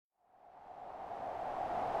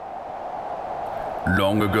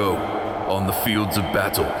Long ago, on the fields of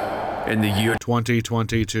battle, in the year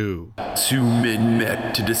 2022, two men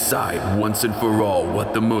met to decide once and for all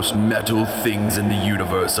what the most metal things in the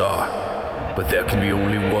universe are. But there can be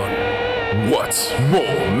only one. What's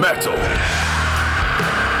more metal?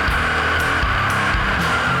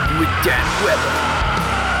 With Dan Weber,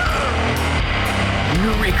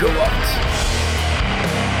 Noriko Ott,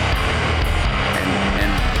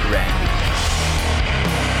 and Randy.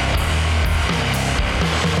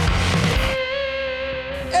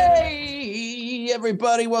 Hey,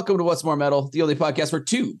 everybody. Welcome to What's More Metal, the only podcast where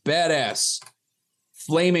two badass,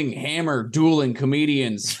 flaming hammer dueling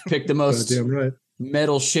comedians pick the most right.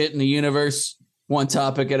 metal shit in the universe, one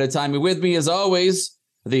topic at a time. And with me, as always,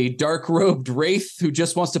 the dark-robed wraith who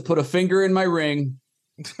just wants to put a finger in my ring,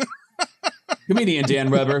 comedian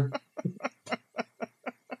Dan Weber.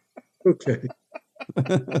 Okay.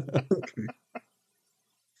 Okay.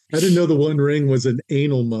 I didn't know the One Ring was an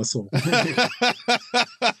anal muscle.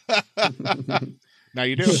 Now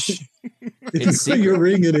you do. If you put your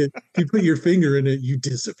ring in it, if you put your finger in it, you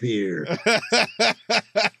disappear.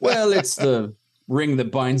 Well, it's the ring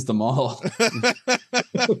that binds them all.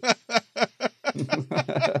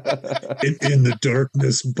 In the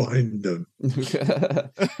darkness, bind them.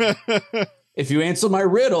 If you answer my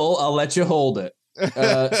riddle, I'll let you hold it.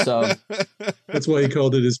 So that's why he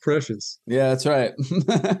called it his precious. Yeah, that's right.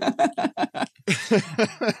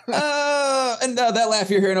 And that laugh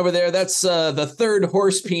you're hearing over there, that's the third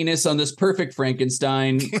horse penis on this perfect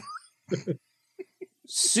Frankenstein.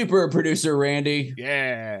 Super producer Randy.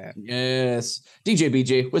 Yeah. Yes. DJ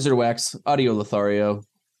BJ, Wizard of Wax, Audio Lothario.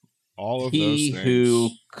 All of He those things. who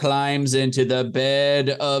climbs into the bed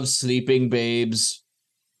of sleeping babes.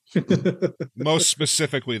 Most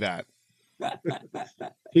specifically that.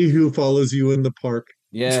 He who follows you in the park.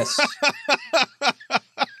 Yes.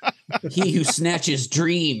 He who snatches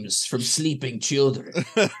dreams from sleeping children.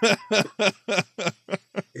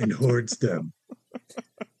 And hoards them.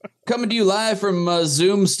 Coming to you live from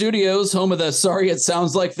Zoom Studios, home of the Sorry It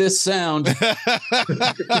Sounds Like This sound.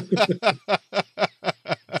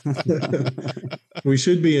 We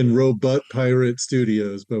should be in Robot Pirate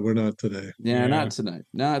Studios, but we're not today. Yeah, not tonight.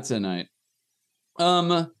 Not tonight.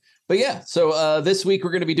 But yeah, so this week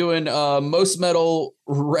we're going to be doing Most Metal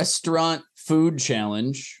Restaurant Food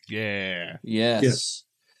Challenge. Yeah. Yes.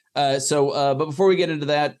 But before we get into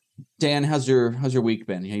that, Dan, how's your week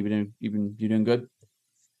been? You doing good?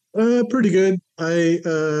 Pretty good.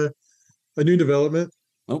 A new development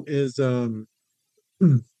is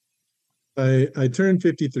I turned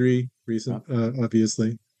 53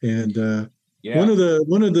 obviously, and one of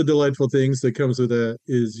the delightful things that comes with that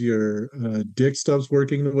is your dick stops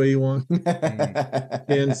working the way you want.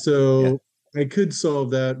 And so I could solve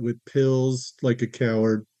that with pills like a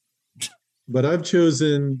coward, but I've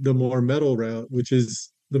chosen the more metal route, which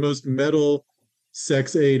is the most metal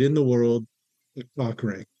sex aid in the world, a cock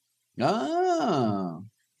ring. Oh.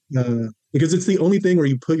 Because it's the only thing where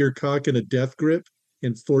you put your cock in a death grip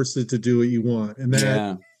and force it to do what you want. And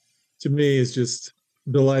that, to me, is just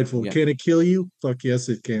delightful. Can it kill you? Fuck yes,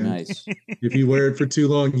 it can. Nice. If you wear it for too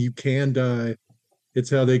long, you can die. It's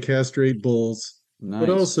how they castrate bulls. Nice. But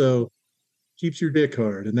also keeps your dick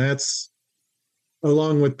hard. And that's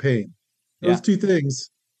along with pain. Those two things,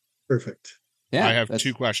 perfect. Yeah, I have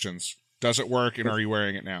two questions. Does it work, and are you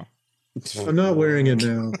wearing it now? I'm not wearing it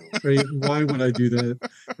now. Why would I do that?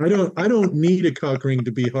 I don't need a cock ring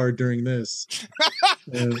to be hard during this.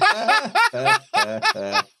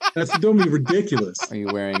 Don't be ridiculous. Are you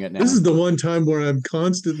wearing it now? This is the one time where I'm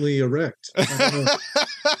constantly erect.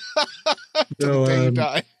 You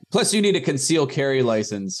die. Plus, you need a concealed carry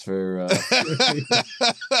license for.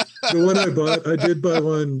 The one I did buy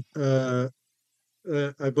one.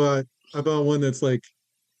 I bought one that's like,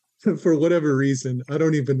 for whatever reason, I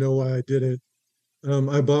don't even know why I did it.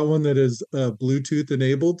 I bought one that is Bluetooth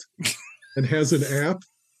enabled and has an app.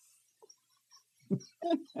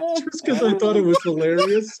 Just because I thought it was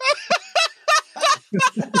hilarious.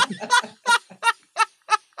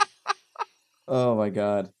 Oh my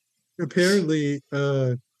God. Apparently,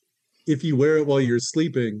 if you wear it while you're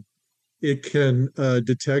sleeping, it can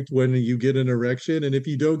detect when you get an erection. And if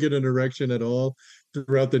you don't get an erection at all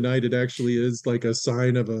throughout the night, it actually is like a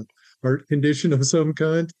sign of a heart condition of some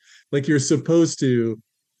kind. Like you're supposed to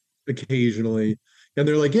occasionally. And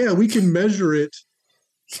they're like, yeah, we can measure it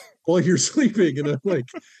while you're sleeping. And I'm like,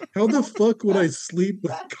 how the fuck would I sleep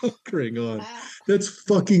with a cock ring on? That's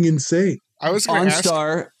fucking insane. I was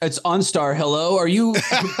OnStar. It's OnStar. Hello, are you?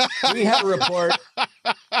 We had a report.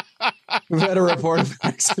 We've had a report of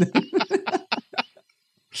accident.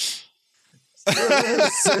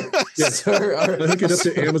 Sir, Yeah. sir, I hook it up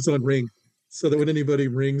to Amazon Ring so that when anybody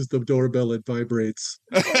rings the doorbell, it vibrates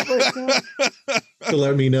oh my God. to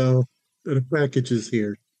let me know that a package is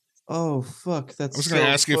here. Oh fuck, that's I was going to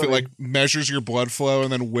so ask you if it funny. like measures your blood flow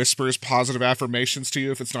and then whispers positive affirmations to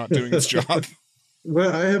you if it's not doing its job.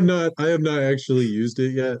 Well, I have not actually used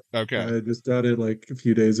it yet. Okay. I just got it like a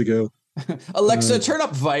few days ago. Alexa, turn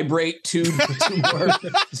up vibrate to more.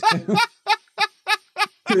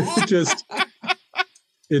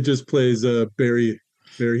 It just plays Barry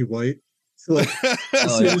White. So like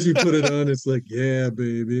as soon as you put it on, it's like, yeah,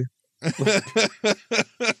 baby.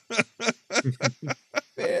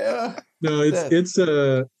 Yeah. No, it's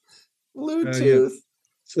Bluetooth.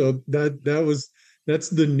 so that's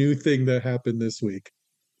the new thing that happened this week.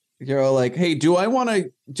 You're all like, hey, do I want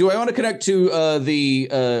to connect to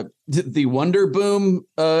the Wonder Boom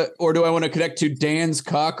or do I want to connect to Dan's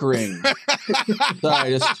cock ring?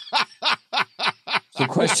 Sorry, just some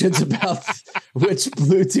questions about which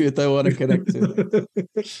Bluetooth I want to connect to.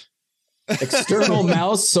 External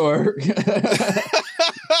mouse or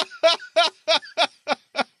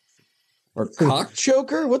or cock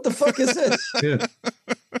choker? What the fuck is this? Yeah.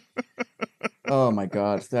 Oh my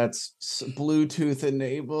god, that's Bluetooth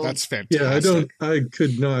enabled. That's fantastic. Yeah, I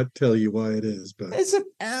could not tell you why it is, but It's an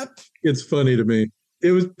app. it's funny to me.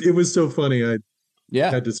 It was so funny. I Yeah.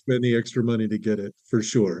 had to spend the extra money to get it for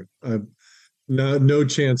sure. No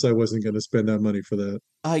chance I wasn't going to spend that money for that.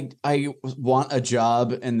 I want a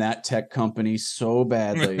job in that tech company so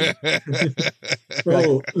badly.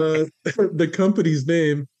 Oh, the company's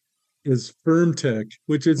name is FirmTech,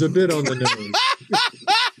 which is a bit on the nose.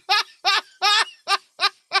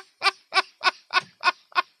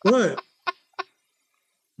 But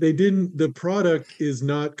the product is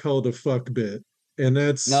not called a fuck bit. And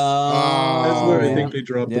that's where I yeah. think they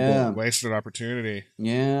dropped Yeah. the ball. Wasted opportunity.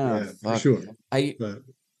 Yeah, Yeah, for fuck. sure. The,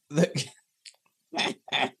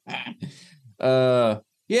 But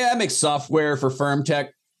yeah, I make software for firm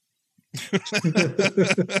tech.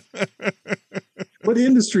 what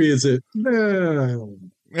industry is it? No.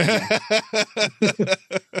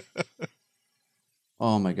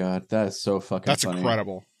 Oh my god, that is so fucking That's funny.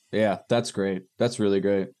 incredible. Yeah, that's great. That's really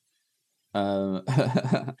great. I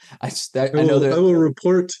I know that. will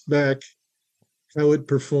report back how it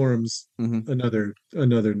performs Mhm. another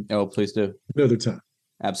Oh, please do. time.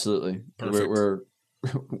 Absolutely. Perfect. We're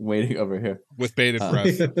waiting over here. With bated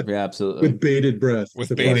breath. Yeah, absolutely. With bated breath. With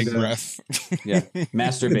to bating find out. breath. Yeah,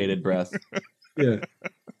 masturbated breath. Yeah.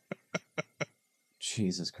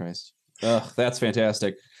 Jesus Christ. Ugh, that's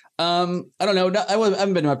fantastic. I don't know. I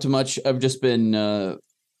haven't been up to much. I've just been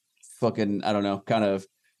fucking, I don't know, kind of,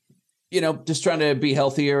 just trying to be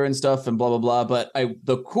healthier and stuff and blah, blah, blah. But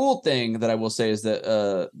the cool thing that I will say is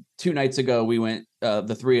that 2 nights ago, we went,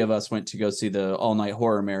 the three of us went to go see the all-night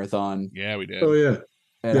horror marathon Yeah, we did. Oh yeah.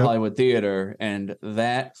 at Yep. Hollywood Theater, and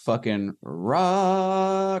that fucking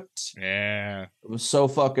rocked. Yeah. It was so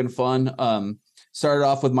fucking fun. Started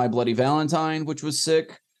off with My Bloody Valentine, which was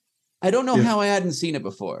sick. I don't know Yeah. how I hadn't seen it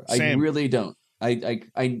before. I Same. really don't. I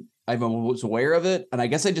was aware of it, and I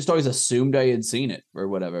guess I just always assumed I had seen it or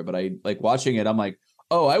whatever. But I like watching it. I'm like,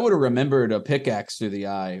 oh, I would have remembered a pickaxe through the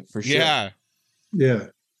eye for sure. Yeah. Yeah.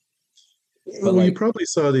 But Well, you like- probably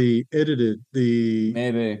saw the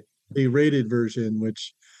Maybe. rated version,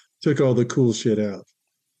 which took all the cool shit out.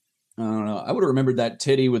 I don't know. I would have remembered that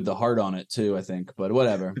titty with the heart on it too, I think, but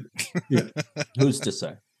whatever. Yeah. Who's to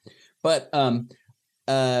say? But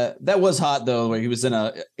that was hot though, where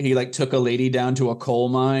he like took a lady down to a coal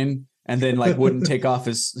mine and then like wouldn't take off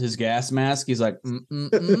his gas mask. He's like,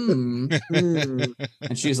 and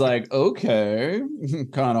she's like, okay,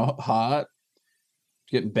 kind of hot.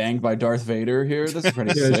 Getting banged by Darth Vader here. This is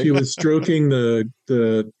pretty Yeah, sick. she was stroking the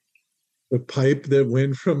pipe that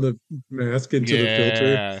went from the mask into the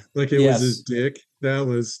filter Yeah. like it Yes. was his dick. That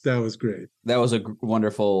was great. That was a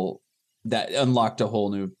wonderful. That unlocked a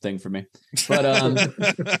whole new thing for me. But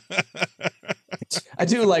I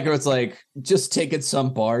do like her. It's like just taking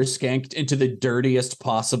some bars skanked into the dirtiest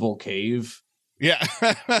possible cave. Yeah.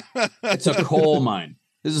 It's a coal mine.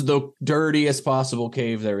 This is the dirtiest possible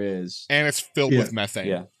cave there is. And it's filled Yeah. with methane.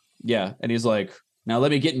 Yeah. Yeah. And he's like, now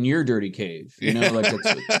let me get in your dirty cave. You know, like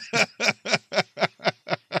it's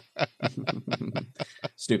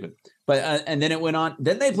stupid. But and then it went on.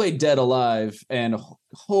 Then they played Dead Alive, and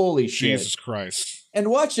holy shit! Jesus Christ. And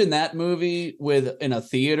watching that movie in a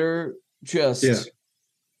theater, just Yeah.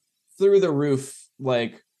 through the roof,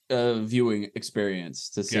 like viewing experience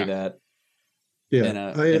to see Yeah. that. Yeah. in a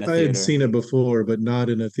I theater. had seen it before, but not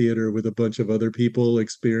in a theater with a bunch of other people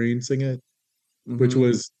experiencing it, which Mhm.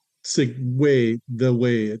 was the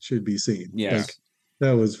way it should be seen. Yes. Like,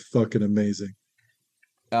 that was fucking amazing.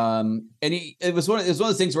 And it was one of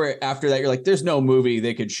those things where after that you're like, there's no movie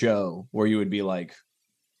they could show where you would be like,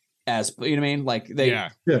 as you know what I mean? Like they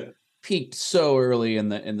peaked so early in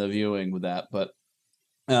the viewing with that, but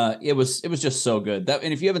it was just so good. That,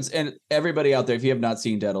 and if you haven't, and everybody out there, if you have not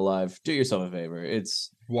seen Dead Alive, do yourself a favor. It's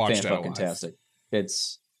fantastic.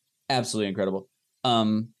 It's absolutely incredible.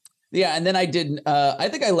 Yeah, and then I did. I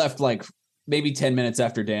think I left like maybe 10 minutes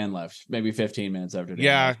after Dan left, maybe 15 minutes after Dan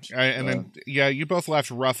left. Then you both left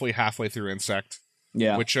roughly halfway through Insect.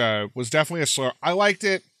 Yeah, which was definitely a slow. I liked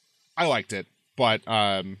it, but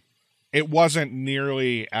it wasn't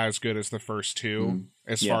nearly as good as the first two,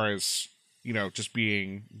 as far as, you know, just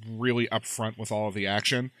being really upfront with all of the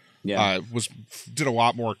action. Yeah, did a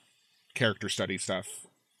lot more character study stuff.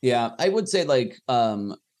 Yeah, I would say like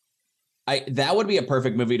that would be a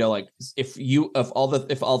perfect movie to like if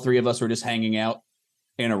all three of us were just hanging out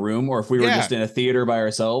in a room, or if we were just in a theater by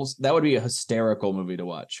ourselves. That would be a hysterical movie to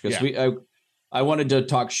watch, because I wanted to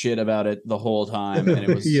talk shit about it the whole time, and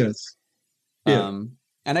it was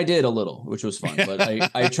and I did a little, which was fun, but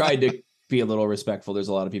I tried to be a little respectful. There's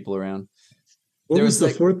a lot of people around. What was the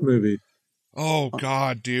fourth movie? Oh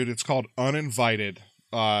God, dude, it's called Uninvited.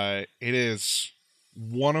 It is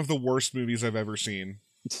one of the worst movies I've ever seen.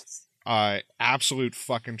 Absolute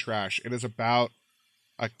fucking trash. It is about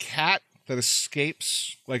a cat that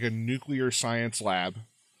escapes like a nuclear science lab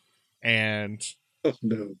and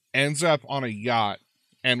ends up on a yacht,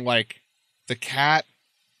 and like the cat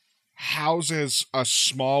houses a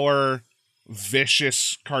smaller,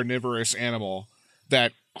 vicious, carnivorous animal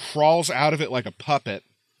that crawls out of it like a puppet,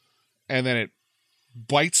 and then it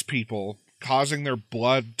bites people, causing their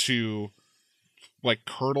blood to like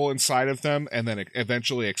curdle inside of them and then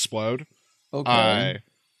eventually explode. Okay.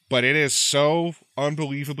 But it is so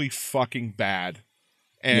unbelievably fucking bad.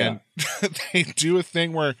 And they do a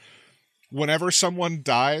thing where whenever someone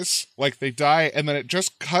dies, like they die, and then it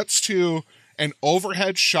just cuts to an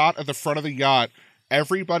overhead shot of the front of the yacht,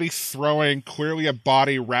 everybody throwing clearly a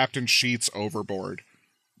body wrapped in sheets overboard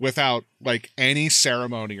without like any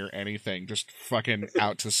ceremony or anything, just fucking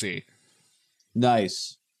out to sea.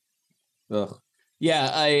 Nice. Ugh.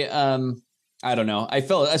 Yeah, I don't know. I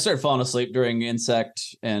started falling asleep during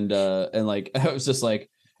Insect, and like I was just like,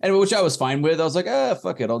 and which I was fine with. I was like,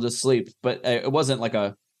 fuck it, I'll just sleep. But it wasn't like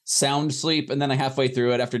a sound sleep. And then I halfway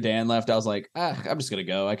through it, after Dan left, I was like, I'm just gonna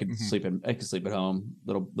go. I could sleep at home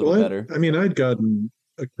a little better. I mean, I'd gotten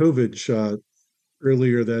a COVID shot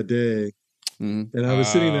earlier that day, and I was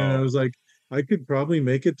sitting there and I was like, I could probably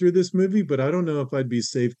make it through this movie, but I don't know if I'd be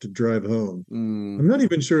safe to drive home. I'm not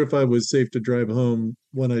even sure if I was safe to drive home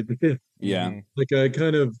when I did. Yeah. Like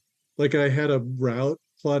I had a route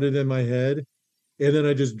plotted in my head, and then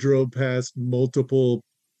I just drove past multiple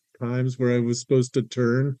times where I was supposed to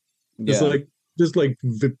turn. Just like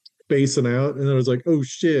spacing out. And I was like, oh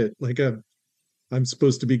shit, like I'm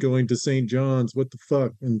supposed to be going to St. John's. What the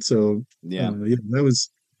fuck? And so I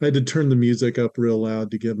had to turn the music up real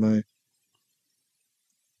loud to get my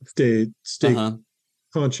stay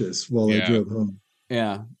conscious while I drove home.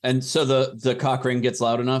 Yeah. And so the cock ring gets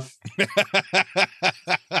loud enough?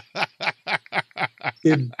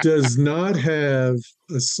 It does not have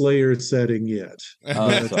a Slayer setting yet.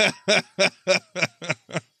 It's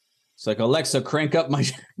like, Alexa, crank up my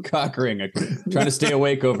cock ring. I'm trying to stay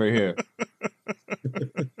awake over here.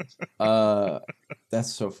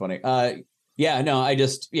 That's so funny. But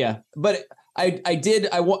I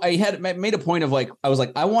had made a point of like, I was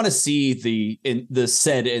like, I want to see the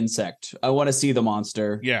said insect. I want to see the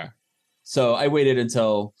monster. Yeah. So I waited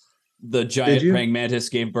until the giant praying mantis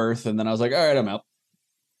gave birth, and then I was like, all right, I'm out.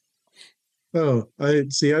 Oh, I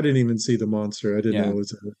didn't even see the monster. I didn't know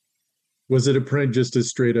was it just a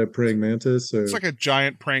straight up praying mantis? Or? It's like a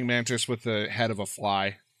giant praying mantis with the head of a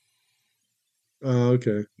fly. Oh,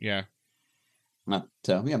 okay. Yeah.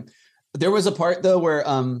 So yeah, there was a part though where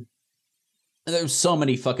there's so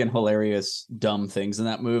many fucking hilarious dumb things in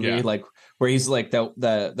that movie, like where he's like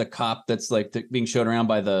the cop that's like being shown around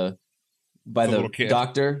by the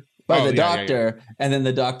doctor. And then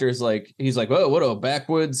the doctor's like, he's like, oh, what a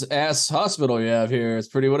backwoods ass hospital you have here. It's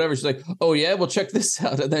pretty whatever. She's like, oh yeah, well check this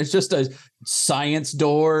out. And there's just a science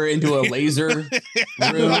door into a laser room.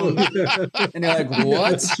 And you're like,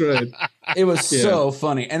 what? That's right. It was so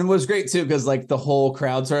funny. And it was great too, because like the whole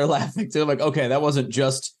crowd started laughing too. I'm like, okay, that wasn't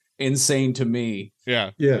just insane to me.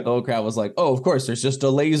 Yeah. The whole crowd was like, oh, of course, there's just a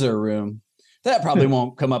laser room. That probably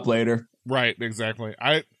won't come up later. Right, exactly.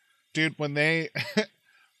 Dude, when they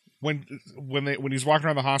when he's walking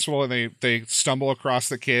around the hospital and they stumble across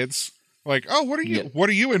the kids Like, oh, Yeah. what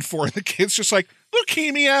are you in for? And the kid's just like,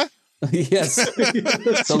 leukemia. Yes,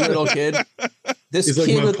 the little kid. This He's like,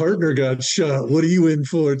 kid my with partner got shot. What are you in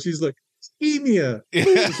for? And she's like, leukemia.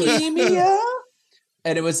 leukemia.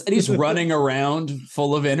 And he's running around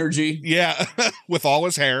full of energy. Yeah, with all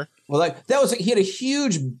his hair. Well, like he had a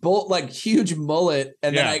huge huge mullet.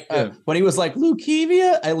 And then Yeah. when he was like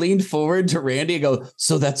leukemia, I leaned forward to Randy and go,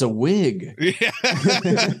 so that's a wig. Yeah.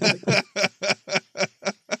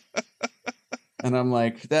 And I'm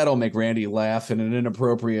like, that'll make Randy laugh in an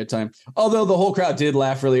inappropriate time. Although the whole crowd did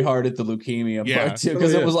laugh really hard at the leukemia part too,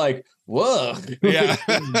 because it was like, whoa. Yeah.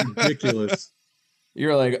 Ridiculous.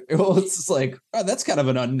 You're like, well, it's just like, oh, that's kind of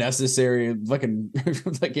an unnecessary fucking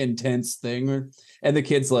like intense thing. And the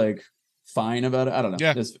kid's like fine about it. I don't know.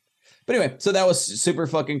 Yeah. But anyway, so that was super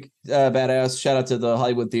fucking badass. Shout out to the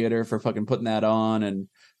Hollywood Theater for fucking putting that on. And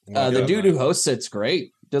the dude who hosts it's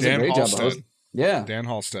great. Does a great job of hosting. Yeah. Dan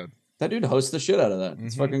Halstead. That dude hosts the shit out of that.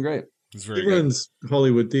 It's fucking great. It's very He good. runs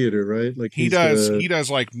Hollywood Theater, right? Like He does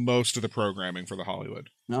like most of the programming for the Hollywood.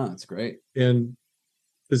 No, that's great. And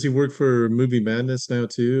does he work for Movie Madness now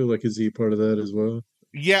too? Like, is he part of that as well?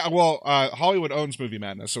 Yeah, well, Hollywood owns Movie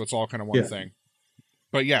Madness, so it's all kind of one thing.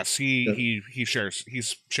 But yes, he shares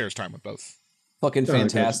time with both. Fucking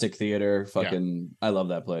fantastic theater. Fucking, I love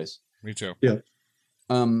that place. Me too. Yeah.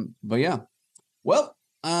 But yeah, well,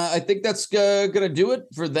 I think that's gonna do it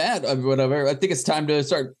for that. Whatever. I think it's time to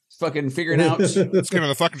start fucking figuring out. Let's get into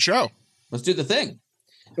the fucking show. Let's do the thing.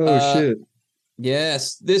 Oh shit!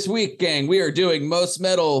 Yes, this week, gang, we are doing Most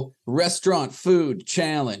Metal Restaurant Food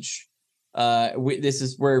Challenge.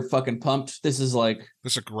 We're fucking pumped. This is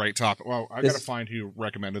a great topic. Well, I gotta find who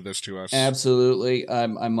recommended this to us. Absolutely.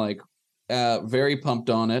 I'm like very pumped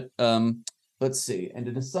on it. Let's see. And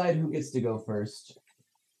to decide who gets to go first.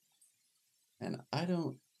 And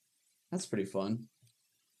that's pretty fun.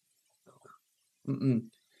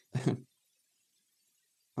 Again,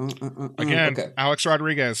 okay. Alex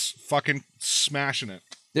Rodriguez fucking smashing it.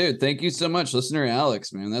 Dude, thank you so much, listener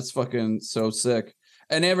Alex, man. That's fucking so sick.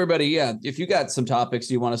 And everybody, yeah, if you got some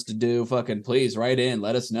topics you want us to do, fucking please write in.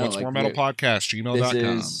 Let us know. What's More Metal Podcast,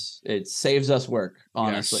 gmail.com. It saves us work,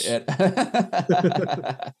 honestly. Yes.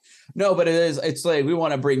 No, but it's like we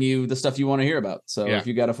want to bring you the stuff you want to hear about. So if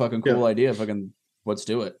you got a fucking cool idea, fucking let's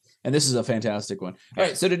do it. And this is a fantastic one. All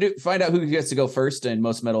right, so find out who gets to go first in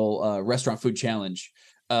Most Metal Restaurant Food Challenge.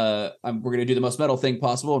 We're gonna do the most metal thing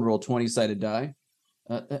possible and roll 20-sided die.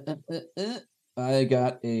 I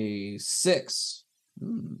got a 6.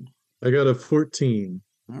 I got a 14.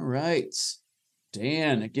 All right.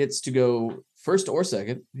 Dan gets to go first or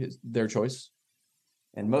second, their choice.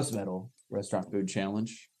 And Most Metal Restaurant Food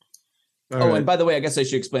Challenge. And by the way, I guess I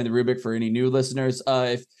should explain the rubric for any new listeners.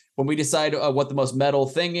 When we decide what the most metal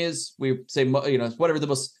thing is, we say, whatever the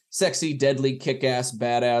most sexy, deadly, kick-ass,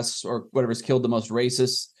 badass, or whatever's killed the most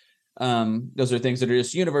racist. Those are things that are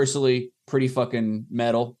just universally pretty fucking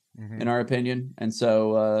metal, in our opinion. And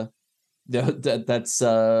so that's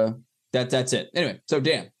it. Anyway, so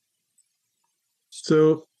Dan.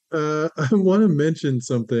 So I want to mention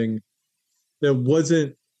something that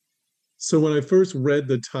wasn't. So when I first read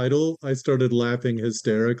the title, I started laughing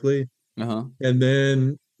hysterically. And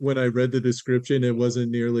then when I read the description, it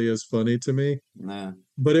wasn't nearly as funny to me. Nah.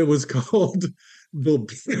 But it was called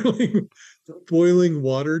the Boiling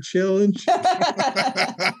Water Challenge.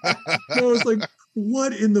 I was like,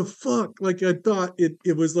 what in the fuck? Like, I thought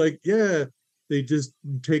it was like, yeah, they just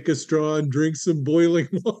take a straw and drink some boiling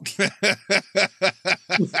water.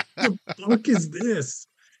 What the fuck is this?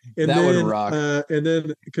 And that would rock. And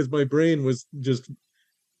then because my brain was just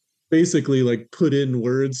basically like put in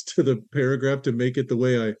words to the paragraph to make it the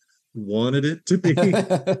way I wanted it to be,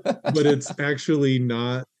 but it's actually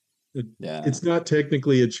not. It's not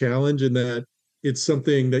technically a challenge in that it's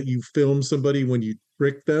something that you film somebody when you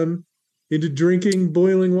trick them into drinking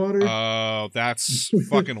boiling water. Oh, that's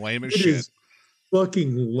fucking lame as shit. Is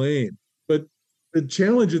fucking lame. But the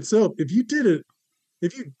challenge itself, if you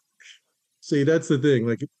see, that's the thing.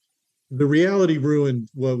 Like, the reality ruined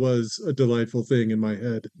what was a delightful thing in my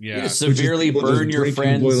head. Yeah, you severely burn your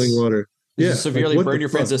friend's boiling water. Yeah, severely burn your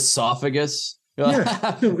friend's esophagus.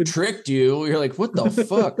 Yeah, tricked you. You're like, what the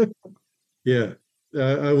fuck? Yeah,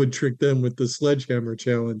 I would trick them with the sledgehammer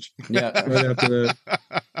challenge. Yeah, right after that.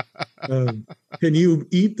 Can you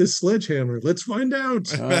eat the sledgehammer? Let's find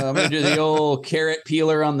out. I'm gonna do the old carrot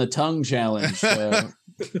peeler on the tongue challenge.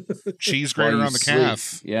 Cheese grater on the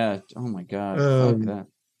calf. Yeah. Oh my god. Fuck that.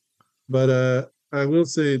 But I will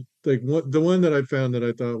say, like, the one that I found that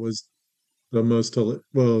I thought was the most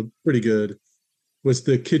pretty good was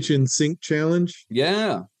the kitchen sink challenge.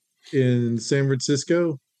 Yeah. In San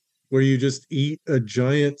Francisco. where you just eat a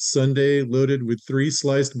giant sundae loaded with 3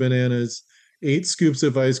 sliced bananas, 8 scoops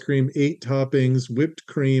of ice cream, 8 toppings, whipped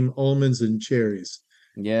cream, almonds, and cherries.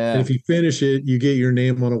 Yeah. And if you finish it, you get your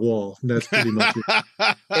name on a wall. That's pretty much it.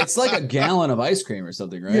 It's like a gallon of ice cream or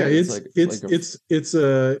something, right? Yeah, it's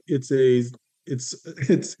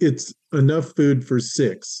enough food for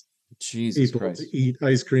 6 Jesus people Christ. to eat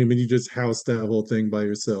ice cream, and you just house that whole thing by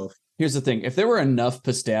yourself. Here's the thing. If there were enough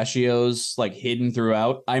pistachios like hidden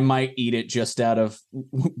throughout, I might eat it just out of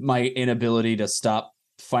my inability to stop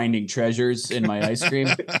finding treasures in my ice cream.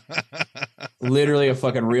 Literally a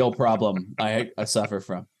fucking real problem I suffer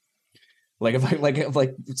from. Like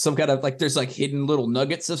if some kind of like there's like hidden little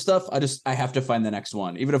nuggets of stuff, I have to find the next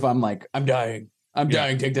one. Even if I'm like, I'm dying,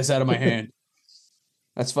 take this out of my hand.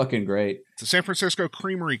 That's fucking great. It's the San Francisco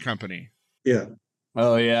Creamery Company. Yeah.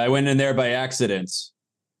 Oh yeah, I went in there by accidents.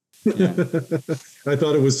 Yeah. I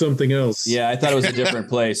thought it was something else. Yeah, I thought it was a different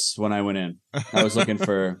place when I went in. I was looking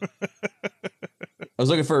for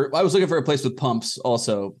a place with pumps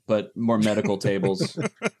also, but more medical tables.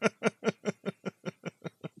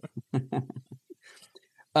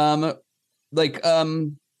 I've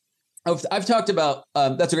talked about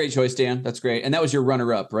that's a great choice, Dan. That's great. And that was your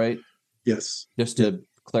runner-up, right? Yes. Just to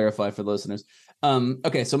clarify for the listeners.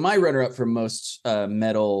 Okay, so my runner-up for most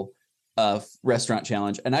metal restaurant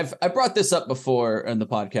challenge, and I brought this up before in the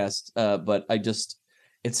podcast, but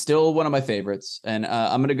it's still one of my favorites, and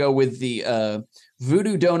I'm gonna go with the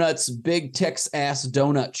Voodoo Donuts Big Tex Ass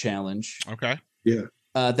Donut Challenge. Okay. Yeah.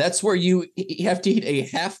 That's where you have to eat a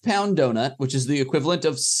half-pound donut, which is the equivalent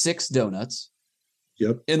of 6 donuts.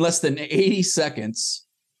 Yep. In less than 80 seconds,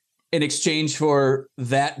 in exchange for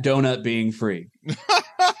that donut being free.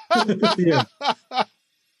 Yeah.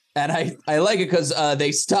 And I like it because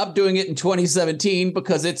they stopped doing it in 2017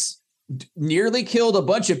 because it's nearly killed a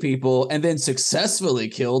bunch of people and then successfully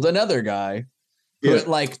killed another guy who at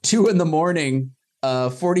like 2 a.m,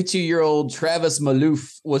 42-year-old Travis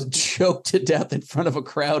Malouf was choked to death in front of a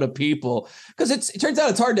crowd of people. Because it turns out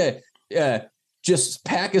it's hard to just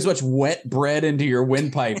pack as much wet bread into your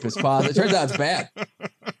windpipe as possible. It turns out it's bad.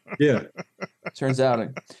 Yeah. Turns out,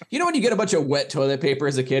 when you get a bunch of wet toilet paper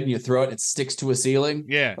as a kid and you throw it sticks to a ceiling?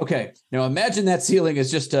 Yeah. Okay. Now imagine that ceiling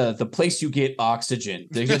is just the place you get oxygen.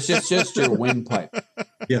 It's just your windpipe.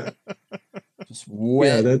 Yeah. Just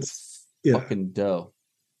wet Yeah. fucking dough.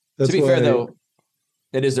 That's to be fair, though,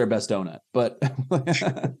 it is their best donut, but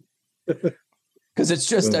because it's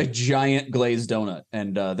just a giant glazed donut,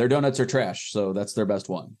 and their donuts are trash, so that's their best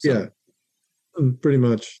one. So. Yeah, pretty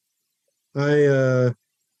much.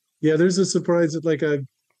 There's a surprise that like I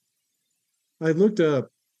looked up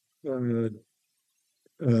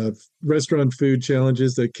restaurant food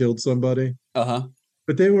challenges that killed somebody.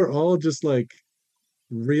 But they were all just like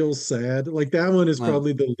real sad. Like that one is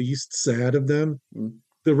probably the least sad of them.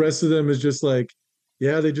 The rest of them is just like,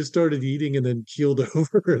 yeah, they just started eating and then keeled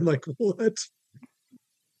over and like what?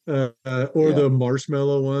 The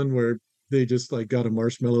marshmallow one where they just like got a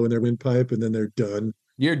marshmallow in their windpipe and then they're done.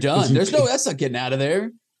 You're done. That's not getting out of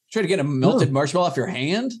there. Try to get a melted marshmallow off your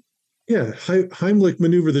hand. Yeah, Heimlich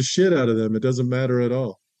maneuver the shit out of them. It doesn't matter at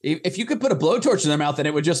all. If you could put a blowtorch in their mouth, then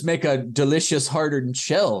it would just make a delicious hardened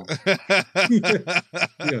shell. Yeah.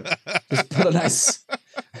 Just put a nice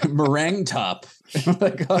meringue top.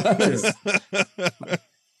 Right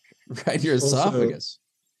in your esophagus.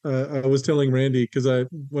 I was telling Randy because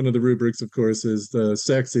one of the rubrics, of course, is the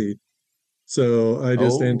sexy. So I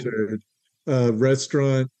just entered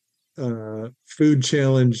restaurant food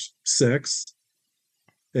challenge sex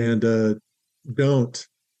and don't.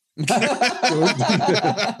 Because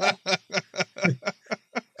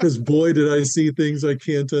boy, did I see things I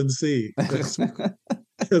can't unsee.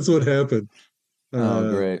 That's what happened.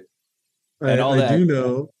 Great. I do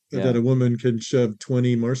know that a woman can shove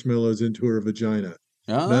 20 marshmallows into her vagina.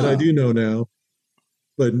 That I do know now,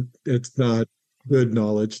 but it's not good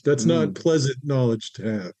knowledge. That's not pleasant knowledge to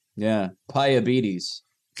have. Yeah, diabetes.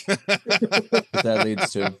 That leads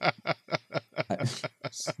to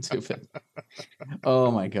stupid. Oh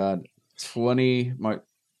my god, 20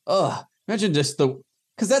 imagine just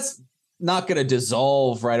because that's not going to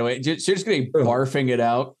dissolve right away. You're just going to be barfing it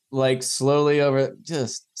out like slowly over.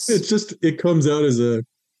 It comes out as a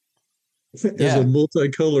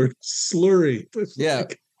multicolored slurry. Yeah,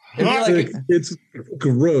 it's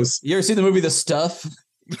gross. You ever seen the movie The Stuff?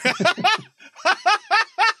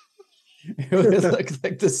 It would look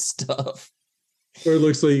like The Stuff. Or it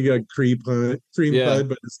looks like you got cream pie by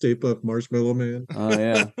the Stay Puft Marshmallow Man. Oh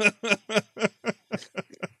yeah.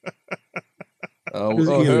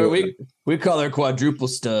 We call her quadruple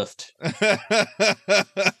stuffed.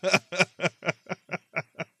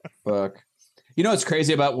 know what's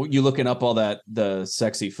crazy about you looking up all the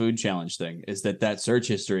sexy food challenge thing is that search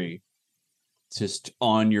history is just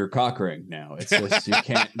on your cock ring now. It's just you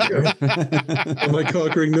can't. My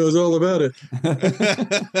cock ring knows all about it,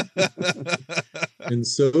 and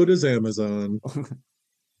so does Amazon.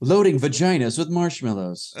 Loading vaginas with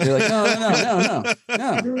marshmallows. You're like, no.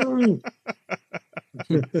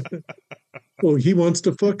 Oh, he wants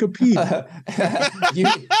to fuck a pea.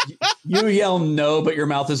 You yell no, but your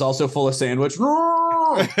mouth is also full of sandwich.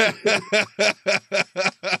 All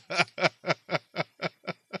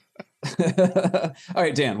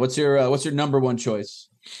right, Dan, what's your number one choice?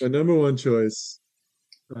 My number one choice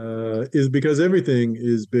is because everything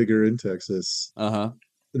is bigger in Texas.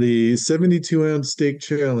 The 72-ounce steak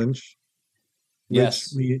challenge.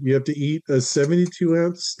 Yes. You have to eat a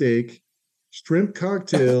 72-ounce steak, shrimp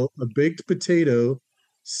cocktail, a baked potato,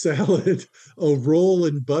 salad, a roll,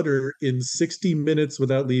 and butter in 60 minutes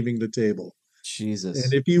without leaving the table. Jesus.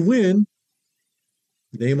 And if you win,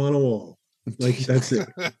 name on a wall. Like, that's it.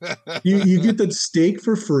 You get the steak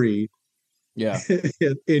for free. Yeah.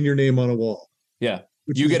 And your name on a wall. Yeah.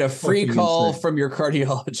 You get a free call insane. from your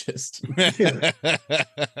cardiologist.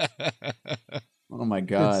 Oh my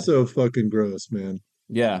God. It's so fucking gross, man.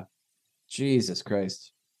 Yeah. Jesus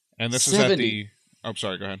Christ. And this is at the... Oh,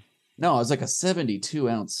 sorry, go ahead. No, it was like a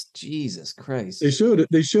 72-ounce. Jesus Christ. They showed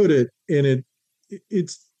it, and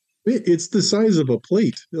it's the size of a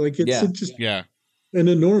plate. Like, it's just an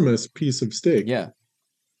enormous piece of steak. Yeah.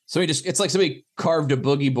 So it's like somebody carved a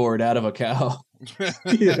boogie board out of a cow.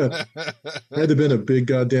 Yeah. Had to been a big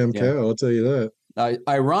goddamn cow, I'll tell you that.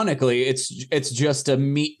 Ironically, it's just a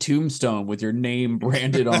meat tombstone with your name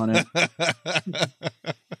branded on it.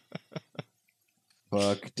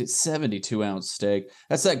 Fuck, 72-ounce steak.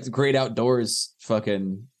 That's like Great Outdoors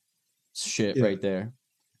fucking shit right there.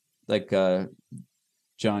 Like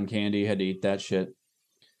John Candy had to eat that shit.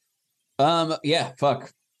 Yeah,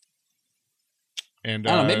 fuck. And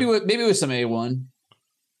I don't know, maybe with some A1.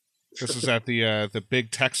 This is at the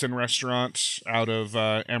Big Texan restaurant out of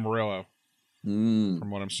Amarillo.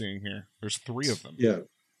 From what I'm seeing here, there's 3 of them. Yeah,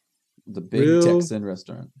 the Big Texan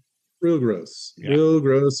restaurant. Real gross. Yeah. Real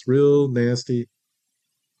gross. Real nasty.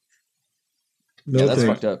 No, that's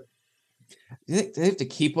fucked up. They have to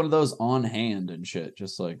keep one of those on hand and shit.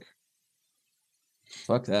 Just like,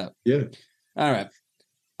 fuck that. Yeah. All right.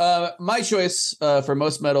 My choice for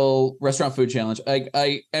most metal restaurant food challenge.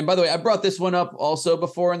 And by the way, I brought this one up also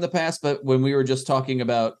before in the past, but when we were just talking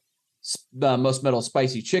about most metal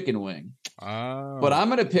spicy chicken wing. But I'm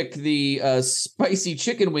going to pick the spicy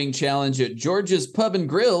chicken wing challenge at George's Pub and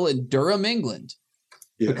Grill in Durham, England.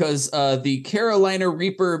 Yeah. Because the Carolina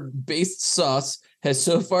Reaper based sauce has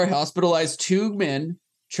so far hospitalized 2 men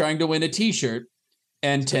trying to win a t-shirt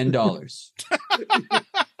and $10.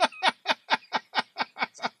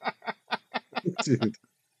 Dude,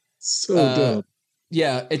 so dumb.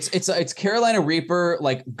 Yeah, it's Carolina Reaper,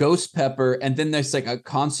 like ghost pepper, and then there's like a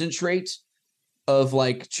concentrate of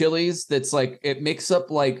like chilies that's like it makes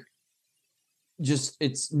up like just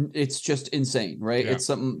it's just insane, right? Yeah. It's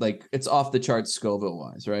something like it's off the charts Scoville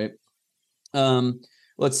wise, right?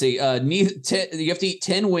 Let's see. You have to eat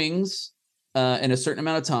 10 wings in a certain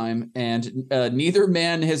amount of time, and neither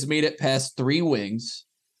man has made it past 3 wings.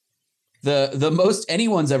 The most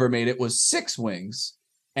anyone's ever made it was 6 wings.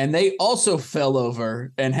 And they also fell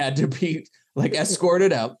over and had to be like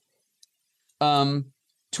escorted out.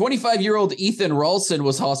 25-year-old Ethan Ralston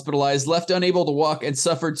was hospitalized, left unable to walk, and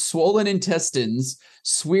suffered swollen intestines,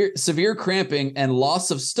 severe cramping, and loss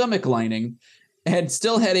of stomach lining, and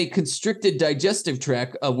still had a constricted digestive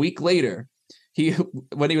tract a week later.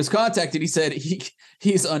 When he was contacted, he said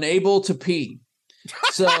he's unable to pee.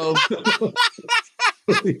 So,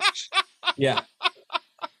 yeah.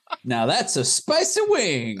 Now that's a spicy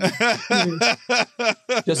wing.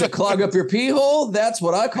 Does it clog up your pee hole? That's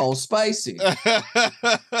what I call spicy.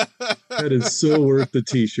 That is so worth the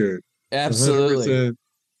t-shirt. Absolutely. 100%.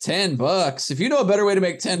 $10. If you know a better way to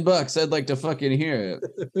make $10, I'd like to fucking hear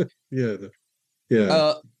it.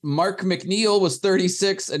 Yeah. Mark McNeil was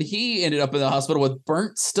 36 and he ended up in the hospital with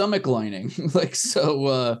burnt stomach lining.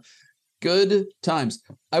 Good times.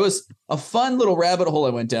 I was a fun little rabbit hole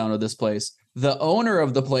I went down with this place. The owner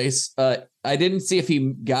of the place, I didn't see if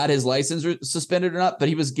he got his license suspended or not, but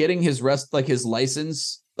he was getting his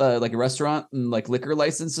license, like a restaurant and like liquor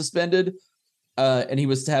license suspended. And he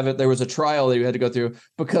was to have it. There was a trial that he had to go through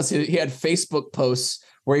because he had Facebook posts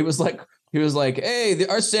where he was like, hey,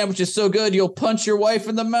 our sandwich is so good, you'll punch your wife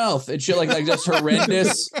in the mouth and shit like just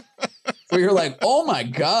horrendous. Where you're like, oh my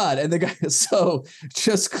God. And the guy is so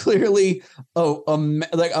just clearly, a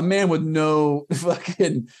man with no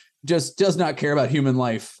fucking just does not care about human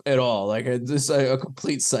life at all. Like just a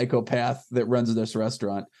complete psychopath that runs this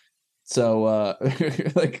restaurant. So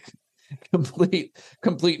like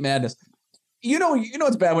complete madness. You know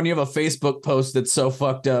it's bad when you have a Facebook post that's so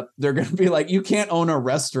fucked up. They're gonna be like, you can't own a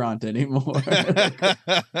restaurant anymore.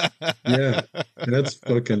 Yeah, that's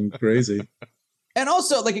fucking crazy. And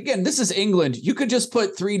also, like, again, this is England. You could just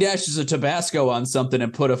put 3 dashes of Tabasco on something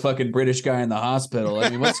and put a fucking British guy in the hospital. I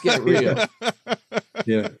mean, let's get real.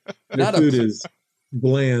 Yeah, Not their food is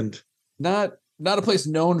bland. Not a place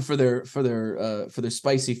known for their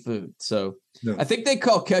spicy food. So No. I think they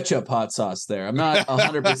call ketchup hot sauce there. I'm not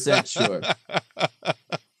 100% sure.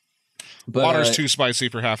 But Water's too spicy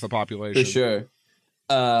for half the population. for sure.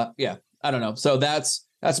 Yeah, I don't know. So that's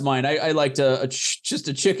mine. I liked just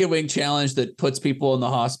a chicken wing challenge that puts people in the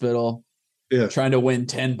hospital. Yeah. Trying to win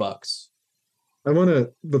 $10. I want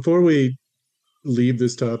to, before we leave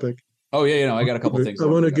this topic, Oh yeah, I got a couple things. I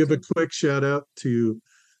want to give a quick shout out to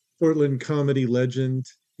Portland comedy legend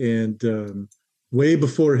and way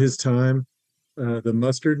before his time, the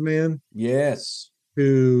Mustard Man, Yes.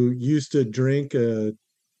 who used to drink a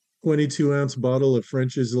 22-ounce bottle of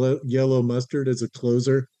French's yellow mustard as a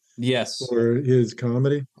closer Yes. for his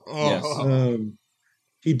comedy. Yes.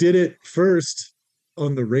 He did it first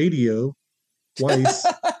on the radio twice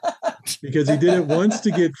because he did it once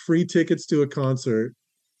to get free tickets to a concert.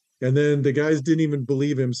 And then the guys didn't even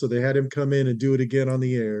believe him. So they had him come in and do it again on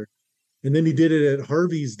the air. And then he did it at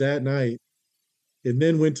Harvey's that night and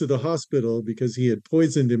then went to the hospital because he had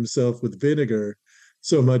poisoned himself with vinegar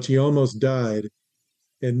so much he almost died.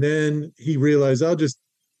 And then he realized, I'll just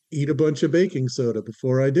eat a bunch of baking soda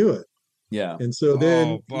before I do it. Yeah. And so then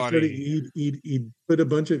Oh, buddy. he'd eat a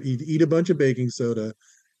bunch of baking soda,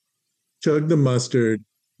 chug the mustard,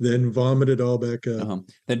 then vomit it all back up.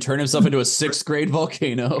 Then turn himself into a 6th grade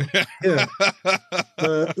volcano. Yeah.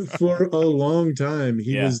 For a long time,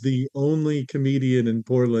 he Yeah. was the only comedian in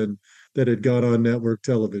Portland that had got on network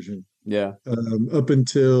television. Yeah. Up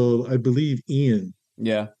until I believe Ian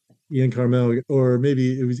Carmel, or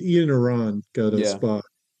maybe it was Ian Iran got a spot.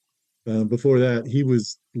 Before that, he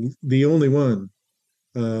was the only one,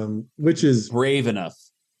 which is brave enough,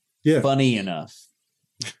 funny enough.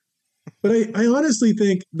 But I honestly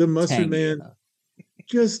think the Mustard Man enough.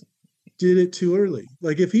 just did it too early.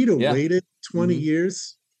 Like if he'd have waited 20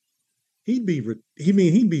 years, he'd be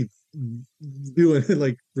doing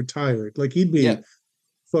like retired. Like he'd be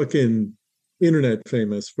fucking internet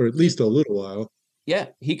famous for at least a little while. Yeah,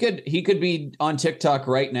 he could be on TikTok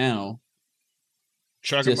right now.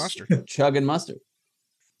 Chugging mustard. Chugging mustard.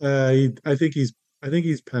 I think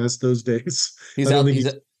he's past those days. I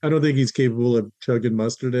don't think he's capable of chugging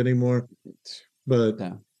mustard anymore. But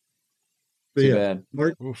bad.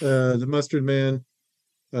 Mark, the Mustard Man.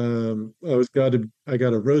 I got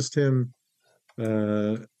to roast him.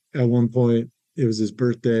 At one point, it was his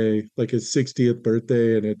birthday, like his 60th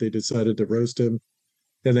birthday, and they decided to roast him.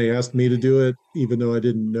 And they asked me to do it, even though I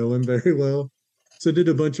didn't know him very well. So I did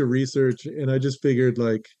a bunch of research, and I just figured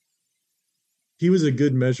like he was a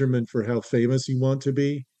good measurement for how famous you want to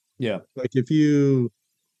be. Yeah. Like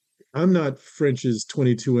I'm not French's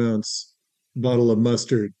 22-ounce bottle of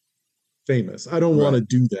mustard famous. I don't want to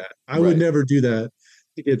do that. I would never do that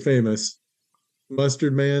to get famous.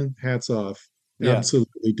 Mustard Man, hats off. Yeah.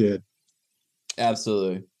 Absolutely did.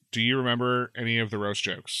 Absolutely. Do you remember any of the roast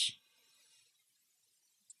jokes?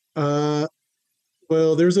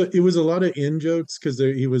 Well, it was a lot of in jokes because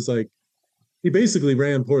he basically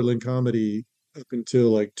ran Portland comedy up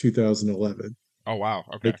until like 2011. Oh wow!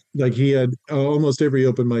 Okay. Like he had almost every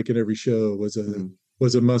open mic and every show was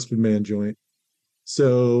a Mustard Man joint.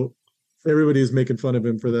 So everybody was making fun of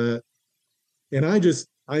him for that. And I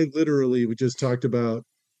literally just talked about,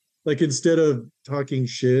 like, instead of talking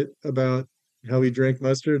shit about how he drank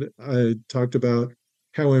mustard, I talked about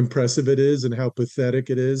how impressive it is and how pathetic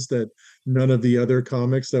it is that none of the other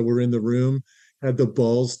comics that were in the room had the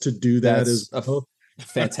balls to do that as well.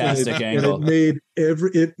 Fantastic angle. And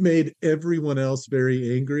it made everyone else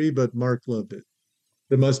very angry, but Mark loved it.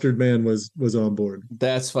 The Mustard Man was on board.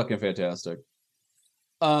 That's fucking fantastic.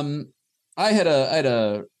 I had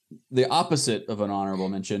the opposite of an honorable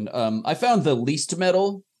mention. I found the least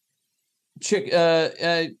metal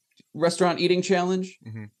restaurant eating challenge.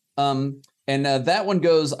 Mm-hmm. And that one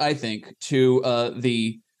goes, I think, to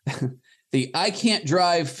the I can't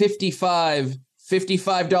drive $55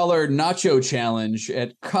 nacho challenge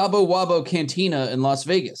at Cabo Wabo Cantina in Las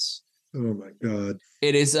Vegas. Oh my God.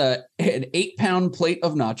 It is an 8-pound plate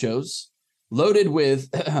of nachos loaded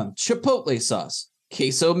with chipotle sauce,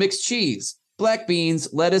 queso mixed cheese, black beans,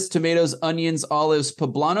 lettuce, tomatoes, onions, olives,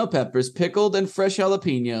 poblano peppers, pickled and fresh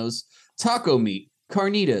jalapenos, taco meat,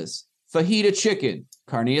 carnitas, fajita chicken,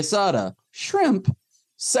 carne asada, shrimp,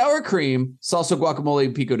 sour cream, salsa guacamole,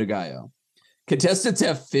 and pico de gallo. Contestants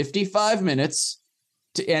have 55 minutes,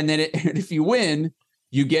 and then if you win,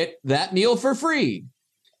 you get that meal for free.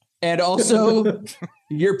 And also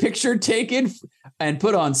your picture taken and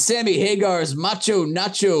put on Sammy Hagar's Macho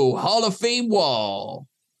Nacho Hall of Fame wall.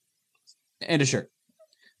 And a shirt.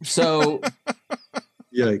 So,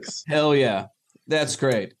 Yikes! hell yeah, that's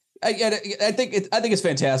great. I think it's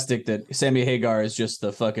fantastic that Sammy Hagar is just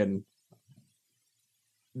the fucking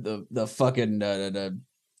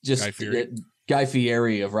just Guy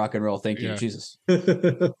Fieri of rock and roll. Thank you, Jesus.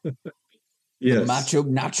 Yes. Macho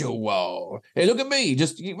Nacho wall. Hey, look at me.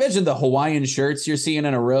 Just imagine the Hawaiian shirts you're seeing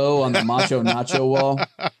in a row on the Macho Nacho wall.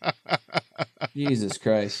 Jesus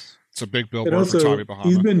Christ. It's a big And billboard for Tommy also, Bahama.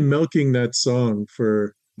 he's been milking that song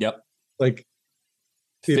for like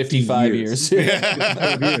 55 years.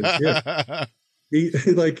 55 years,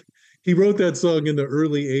 yeah. He wrote that song in the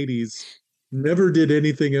early 80s, never did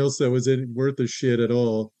anything else that was worth a shit at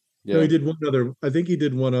all. Yeah. No, he did one other. I think he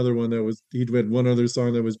did one other one that was. He did one other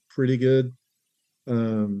song that was pretty good.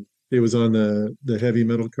 It was on the heavy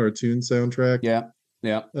metal cartoon soundtrack. Yeah.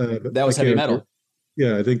 But That was I heavy can't- metal.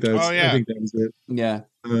 Yeah, I think that's. Oh, yeah. I think that was it. Yeah.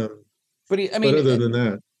 But But other than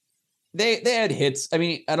that, they had hits. I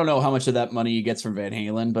mean, I don't know how much of that money he gets from Van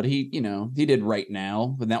Halen, but he did Right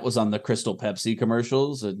Now, and that was on the Crystal Pepsi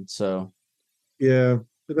commercials, and so. yeah,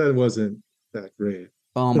 but that wasn't that great.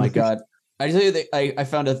 Oh my God. I tell you that I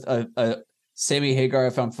found a Sammy Hagar. I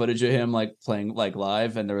found footage of him like playing like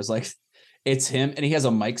live, and there was like, it's him, and he has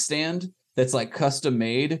a mic stand that's like custom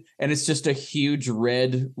made, and it's just a huge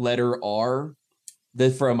red letter R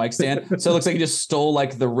that for a mic stand. So it looks like he just stole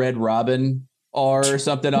like the Red Robin R or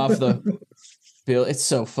something off the bill. It's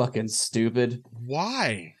so fucking stupid.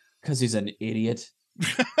 Why? Because he's an idiot.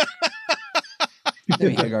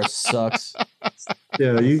 Sammy Hagar sucks.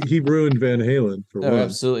 Yeah, he ruined Van Halen for Oh, one.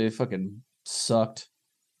 absolutely, it fucking sucked.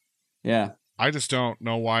 Yeah. I just don't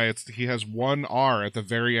know why he has one R at the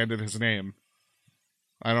very end of his name.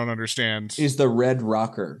 I don't understand. He's the Red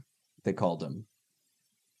Rocker, they called him.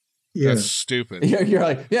 Yeah. That's stupid. You're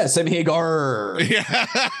like, yeah, Sammy Hagar. Yeah.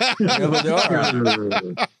 Yeah, but they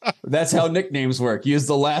are. That's how nicknames work. Use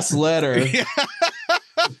the last letter. Yeah.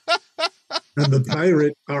 And the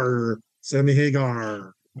pirate are Sammy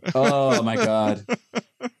Hagar. Oh my God.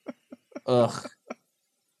 Ugh.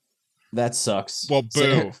 That sucks. Well,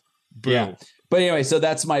 boo. Boo. Yeah. But anyway, so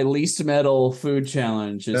that's my least metal food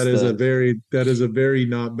challenge. That is a very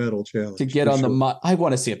not metal challenge. to get for on sure. the I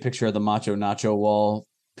want to see a picture of the Macho Nacho wall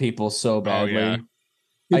people so badly. yeah.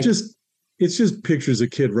 It's just pictures of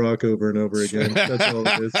Kid Rock over and over again. That's all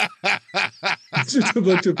it is. It's just a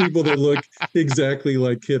bunch of people that look exactly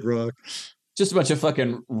like Kid Rock. Just a bunch of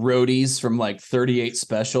fucking roadies from like 38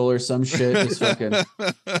 Special or some shit. Just fucking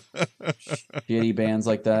shitty bands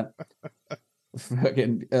like that.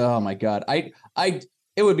 Fucking, oh my God.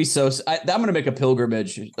 It would be so, I'm going to make a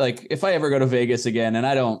pilgrimage. Like if I ever go to Vegas again, and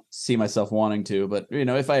I don't see myself wanting to, but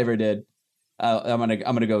if I ever did, I'm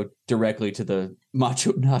going to go directly to the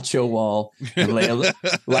Macho Nacho wall and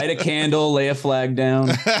light a candle, lay a flag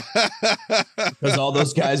down. Because all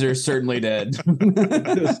those guys are certainly dead.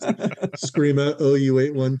 Scream out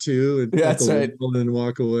OU812 and Yeah, that's right. and then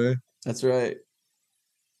walk away. That's right.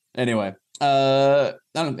 Anyway, I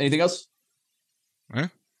don't know. Anything else?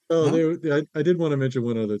 Oh, I did want to mention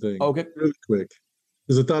one other thing. Okay. Really quick.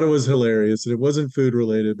 Because I thought it was hilarious. And it wasn't food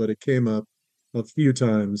related, but it came up a few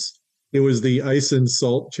times. It was the ice and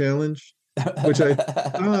salt challenge, which I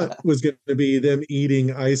thought was going to be them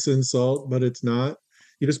eating ice and salt, but it's not.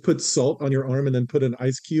 You just put salt on your arm and then put an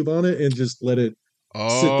ice cube on it and just let it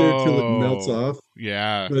sit there till it melts off.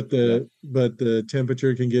 Yeah. But the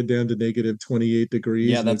temperature can get down to negative 28 degrees.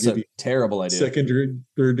 Yeah, and that's it'll a give you terrible idea.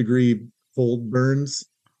 third degree cold burns.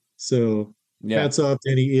 So Yeah, hats off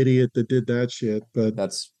to any idiot that did that shit. But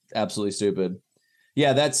that's absolutely stupid.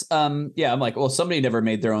 Yeah, that's I'm like, well, somebody never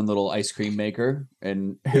made their own little ice cream maker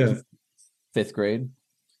in Yeah. 5th grade.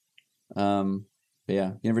 But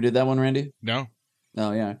yeah, you never did that one, Randy? No.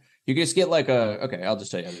 Oh yeah, you just get like I'll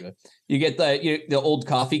just tell you how to do it. You get the old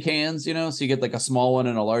coffee cans, so you get like a small one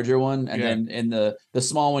and a larger one, and then in the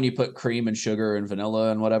small one you put cream and sugar and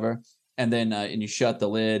vanilla and whatever, and then and you shut the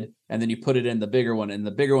lid, and then you put it in the bigger one. And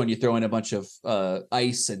the bigger one you throw in a bunch of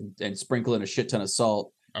ice and sprinkle in a shit ton of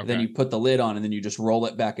salt. Okay. Then you put the lid on, and then you just roll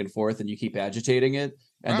it back and forth, and you keep agitating it.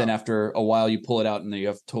 And then after a while, you pull it out, and then you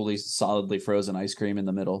have totally solidly frozen ice cream in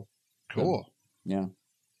the middle. Cool. Yeah.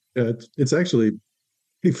 yeah, it's actually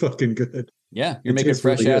pretty fucking good. Yeah, you're It making tastes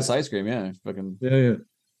fresh really ass good. ice cream. Yeah, fucking Yeah.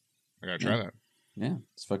 I gotta try that. yeah,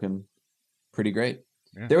 it's fucking pretty great.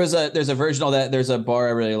 Yeah. There's a version of that. There's a bar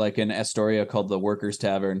I really like in Astoria called the Workers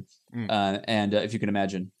Tavern, and if you can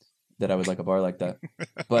imagine that I would like a bar like that,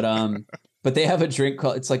 but they have a drink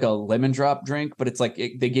called it's like a lemon drop drink, but it's like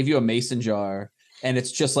they give you a mason jar and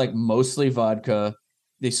it's just like mostly vodka.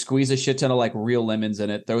 They squeeze a shit ton of like real lemons in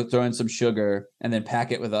it, throw in some sugar, and then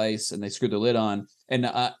pack it with ice, and they screw the lid on.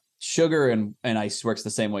 And sugar and ice works the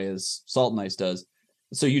same way as salt and ice does.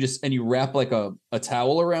 So you wrap like a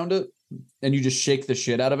towel around it, and you just shake the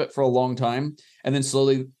shit out of it for a long time, and then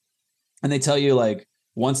slowly, and they tell you like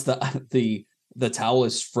once the towel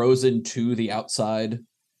is frozen to the outside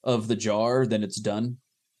of the jar, then it's done,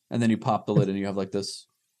 and then you pop the lid and you have like this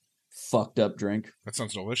fucked up drink. That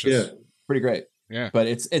sounds delicious. Yeah. Pretty great. Yeah. But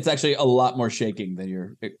it's actually a lot more shaking than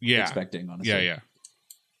you're expecting, honestly. Yeah.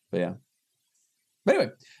 But yeah. But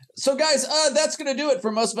anyway, so guys, that's going to do it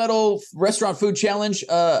for Most Metal Restaurant Food Challenge.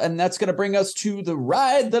 And that's going to bring us to the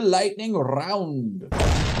Ride the Lightning round.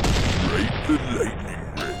 Ride the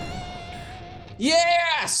lightning round.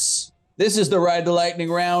 Yes! This is the Ride the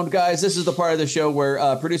Lightning round, guys. This is the part of the show where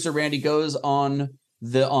producer Randy goes on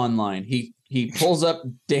the online. He pulls up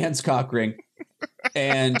Dan's cock ring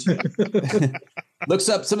and looks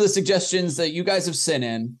up some of the suggestions that you guys have sent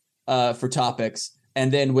in for topics.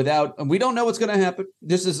 And then we don't know what's going to happen.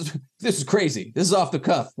 This is crazy. This is off the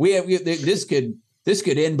cuff. This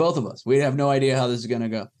could end both of us. We have no idea how this is going to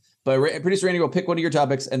go. But producer Randy will pick one of your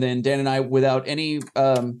topics, and then Dan and I, without any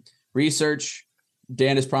research,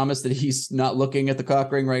 Dan has promised that he's not looking at the cock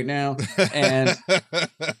ring right now. And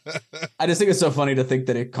I just think it's so funny to think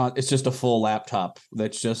that it's just a full laptop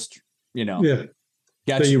that's just, Yeah.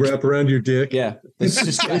 Gotcha. That you wrap around your dick. Yeah. It's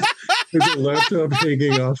just There's a laptop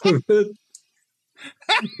hanging off of it.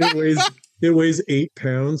 It weighs 8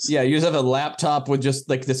 pounds. Yeah, you just have a laptop with just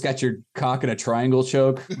like this got your cock in a triangle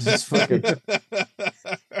choke. Just fucking.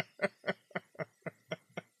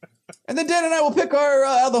 And then Dan and I will pick our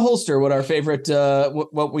out of the holster what our favorite,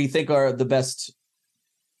 what we think are the best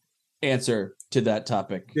answer to that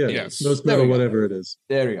topic. Yeah, Yes. Most There metal, we go. whatever it is.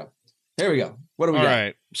 There we go. Here we go. What do we All got?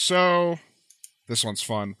 right. So this one's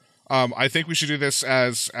fun. I think we should do this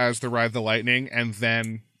as the Ride the Lightning, and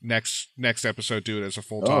then next episode do it as a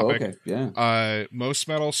full topic. Okay. Yeah. Most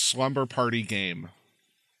Metal Slumber Party game.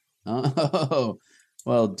 Oh,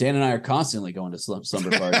 well, Dan and I are constantly going to slumber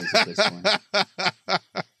parties at this point.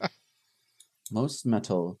 Most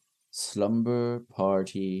Metal Slumber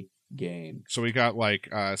Party game. So we got like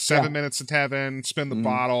 7 minutes to Heaven, Spin the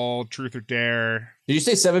Bottle, Truth or Dare. Did you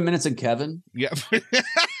say 7 minutes in Kevin? Yeah.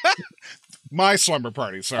 My slumber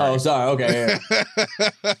party, sorry. Oh, sorry. Okay.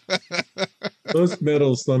 Yeah. Most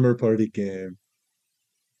metal slumber party game.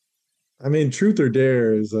 I mean, Truth or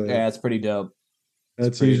Dare is Yeah, it's pretty dope.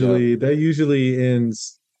 that usually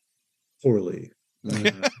ends poorly.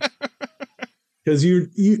 Because you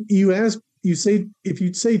say if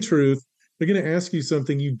you say truth, they're going to ask you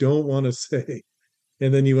something you don't want to say,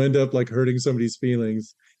 and then you end up like hurting somebody's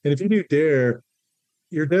feelings. And if you do Dare,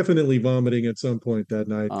 you're definitely vomiting at some point that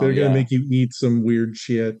night. Oh, They're going yeah. to make you eat some weird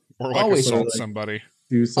shit. Or like Always assault like- somebody.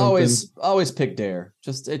 Do something. Always pick Dare.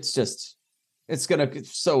 It's gonna.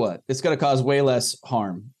 So what? It's gonna cause way less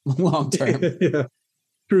harm long term. Yeah.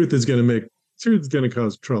 Truth's going to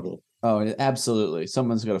cause trouble. Oh, absolutely.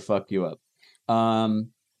 Someone's gonna fuck you up.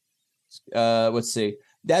 Let's see.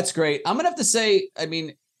 That's great. I'm gonna have to say. I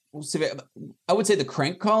mean, we'll see. I would say the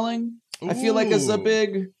crank calling. I feel like is a Ooh.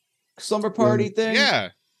 big slumber party thing. Yeah.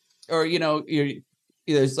 Or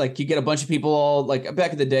there's like you get a bunch of people all like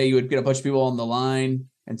back in the day you would get a bunch of people on the line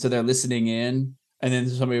and so they're listening in and then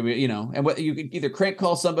somebody and what you could either crank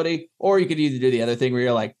call somebody or you could either do the other thing where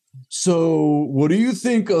you're like, so what do you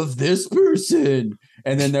think of this person?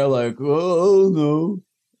 And then they're like, oh no,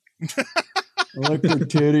 I like their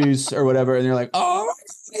titties or whatever, and they're like, oh,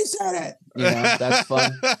 they said it. That's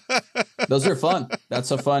fun. Those are fun.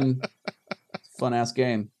 That's a fun ass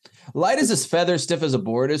game. Light as a feather, stiff as a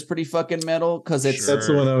board is pretty fucking metal because it's Sure. That's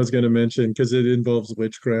the one I was going to mention because it involves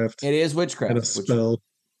witchcraft it is witchcraft. and a which spell.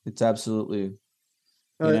 it's absolutely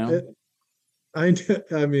I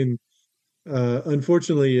mean,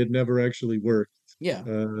 unfortunately, it never actually worked. yeah.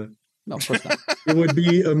 Uh, No, of course not. it would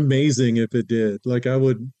be amazing if it did. Like that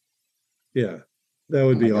would be Oh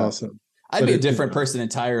my God. awesome. I'd But be a it did different not. person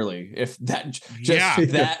entirely if that Yeah.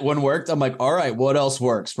 that one worked. I'm like, all right, what else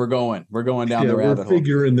works? We're going down the We're rabbit hole.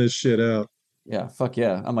 figuring this shit out. Yeah, fuck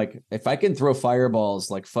yeah. I'm like, if I can throw fireballs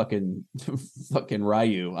like fucking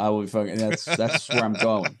Ryu, I will be fucking. That's where I'm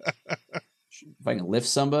going. If I can lift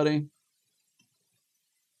somebody,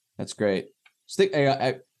 that's great.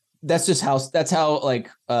 that's just how like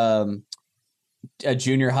a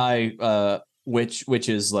junior high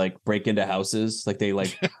witches like break into houses. Like they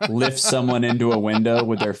like lift someone into a window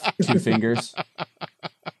with their two fingers.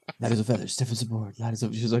 Light as a feather, stiff as a board. Light as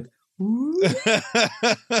a... She's like,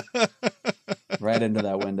 right into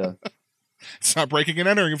that window. It's not breaking and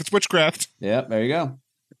entering if it's witchcraft. Yeah, there you go.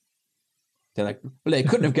 They're like, well, they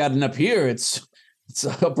couldn't have gotten up here. It's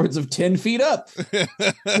upwards of 10 feet up.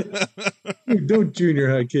 No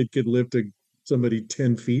junior high kid could lift somebody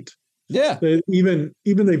 10 feet. Yeah. Even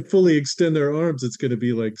they fully extend their arms, it's going to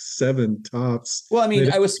be like 7 tops. Well, I mean,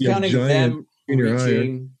 They'd I was counting them junior higher.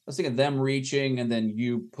 reaching. I was thinking them reaching and then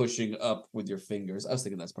you pushing up with your fingers. I was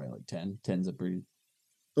thinking that's probably like 10. 10's a pretty...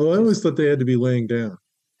 Oh, I always thought they had to be laying down.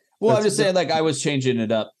 Well, I'm just saying, like, I was changing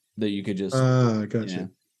it up that you could just... gotcha.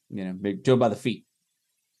 Do it by the feet.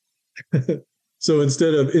 So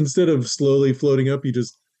instead of slowly floating up, you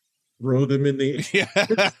just throw them in the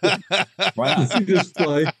Why not? you just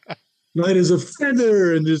fly light as a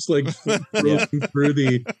feather and just like throw them through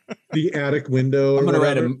the attic window. I'm gonna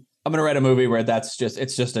write a movie where it's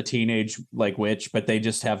just a teenage like witch, but they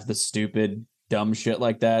just have the stupid dumb shit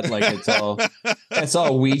like that. Like it's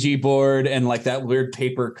all Ouija board and like that weird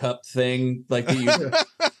paper cup thing. Like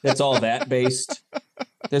it's all that based.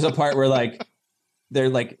 There's a part where like they're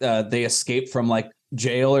like they escape from like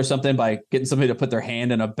jail or something by getting somebody to put their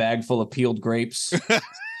hand in a bag full of peeled grapes.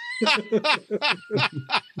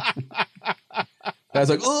 Guy's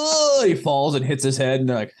like, oh, he falls and hits his head, and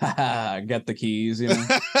they're like, ha ha, I got the keys, you know.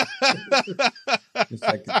 It's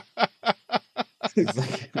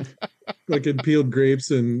like in peeled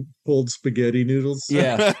grapes and pulled spaghetti noodles.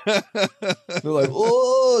 Yeah. They're like,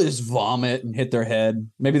 oh, just vomit and hit their head.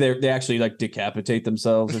 Maybe they actually like decapitate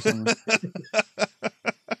themselves or something.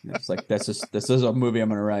 It's like this is a movie I'm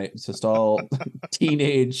gonna write. It's just all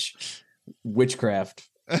teenage witchcraft.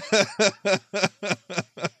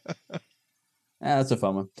 That's a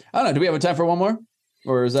fun one. I don't know. Do we have time for one more?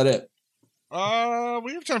 Or is that it?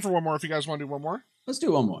 We have time for one more if you guys want to do one more. Let's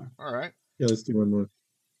do one more. All right. Yeah, let's do one more.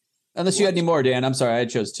 Unless you had any more, Dan. I'm sorry, I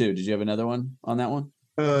chose 2. Did you have another one on that one?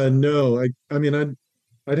 No. I mean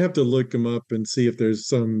I'd have to look them up and see if there's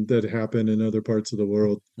some that happen in other parts of the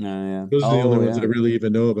world. Yeah. Those are the only ones that I really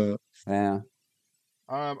even know about. Yeah.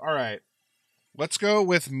 All right. Let's go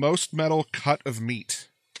with most metal cut of meat.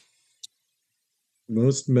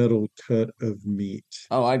 Most metal cut of meat.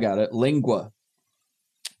 Oh, I got it. Lingua.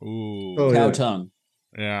 Ooh. Oh, Cow yeah. tongue.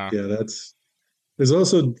 Yeah. Yeah, there's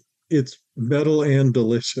also, it's metal and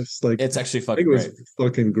delicious. Like It's actually I fucking think it was great.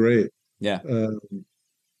 fucking great. Yeah.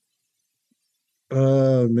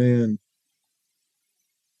 Oh man.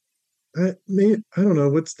 I don't know.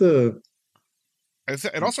 What's the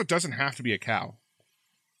It also doesn't have to be a cow.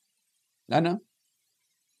 I know.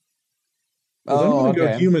 well, I'm Oh, gonna go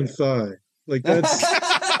okay. human thigh. Like that's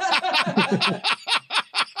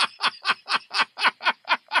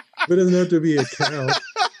but it doesn't have to be a cow.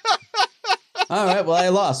 All right. Well, I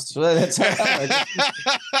lost. That's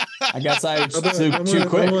I guess I was too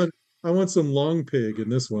quick. I want some long pig in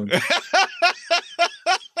this one.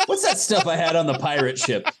 What's that stuff I had on the pirate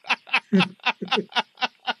ship?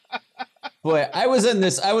 Boy, I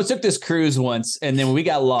took this cruise once, and then we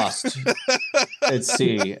got lost at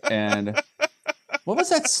sea. And what was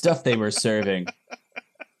that stuff they were serving?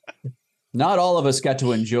 Not all of us got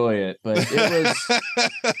to enjoy it, but it was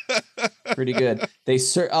pretty good.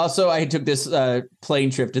 Also, I took this plane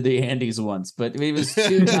trip to the Andes once, but it was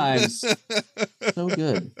 2 times. So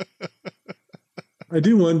good. I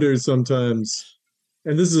do wonder sometimes,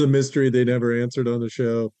 and this is a mystery they never answered on the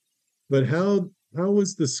show, but how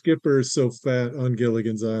was the skipper so fat on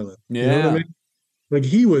Gilligan's Island? Yeah. You know what I mean? Like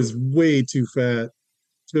he was way too fat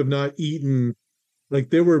to have not eaten.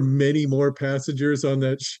 Like there were many more passengers on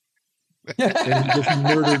that ship, and he just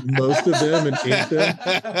murdered most of them and ate them.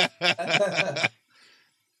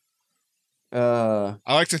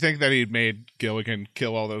 I like to think that he'd made Gilligan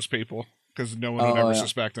kill all those people because no one would ever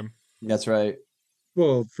suspect him. That's right.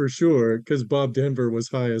 Well, for sure, because Bob Denver was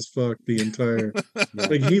high as fuck the entire.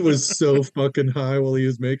 Like he was so fucking high while he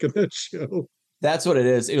was making that show. That's what it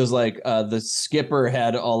is. It was like the skipper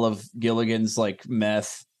had all of Gilligan's like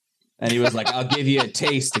meth, and he was like, "I'll give you a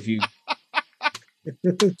taste if you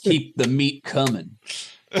keep the meat coming."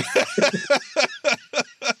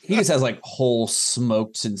 He just has like whole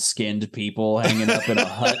smoked and skinned people hanging up in a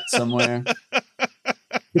hut somewhere.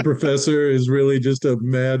 The professor is really just a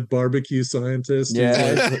mad barbecue scientist.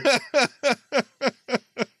 Yeah.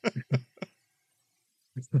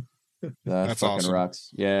 That's fucking awesome. rocks.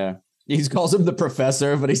 Yeah. He calls him the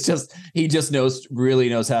professor, but he just really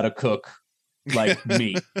knows how to cook like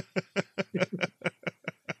meat.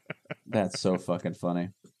 That's so fucking funny.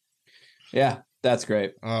 Yeah, that's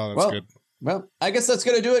great. Oh, that's good. Well, I guess that's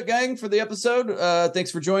gonna do it, gang, for the episode.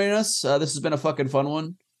 Thanks for joining us. This has been a fucking fun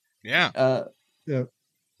one. Yeah. Yeah.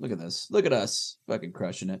 Look at this. Look at us, fucking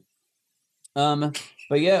crushing it.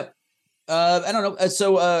 But yeah, I don't know.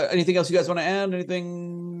 So, anything else you guys want to add?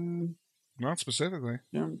 Anything? Not specifically.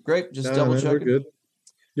 Yeah, great. Just No, double man, checking. we're good.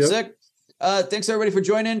 Yep. Sick. Thanks everybody for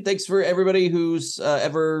joining. Thanks for everybody who's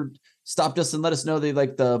ever stopped us and let us know they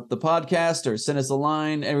like the podcast or sent us a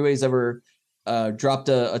line. Everybody's ever dropped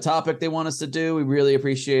a topic they want us to do. We really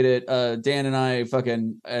appreciate it. Dan and I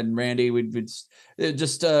and Randy, we'd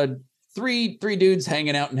just three dudes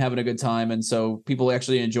hanging out and having a good time. And so people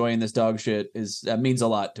actually enjoying this dog shit means a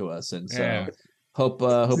lot to us. And so Yeah. hope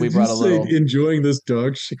we Did brought you a little. say enjoying this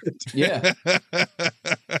dog shit? Yeah.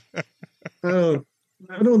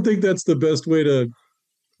 I don't think that's the best way to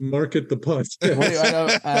market the podcast. What do you-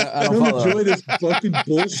 I I don't don't follow. enjoy this fucking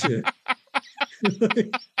bullshit.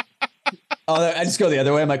 Oh, I just go the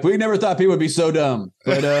other way. I'm like, we never thought people would be so dumb,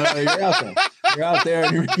 but you're out there. You're out there,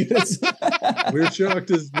 and you're We're as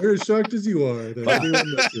shocked as you are that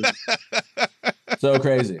everyone listens. so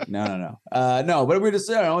crazy. No. No, but we're just,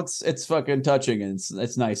 it's fucking touching, and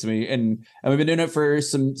it's nice. And we've been doing it for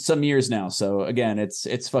some years now. So again,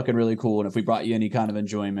 it's fucking really cool. And if we brought you any kind of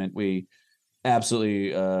enjoyment, we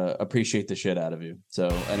absolutely appreciate the shit out of you. So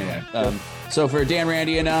anyway, so for Dan,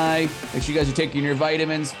 Randy, and I, make sure you guys are taking your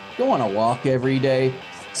vitamins. Go on a walk every day.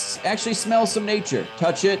 Actually smell some nature,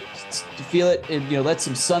 touch it, feel it, and let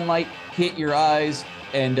some sunlight hit your eyes,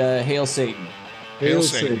 and hail Satan. Hail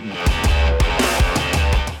Satan.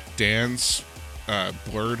 Dan's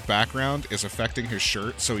blurred background is affecting his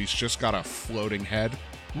shirt, so he's just got a floating head,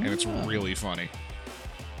 and it's really funny.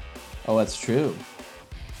 Oh, that's true.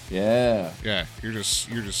 Yeah. Yeah, you're just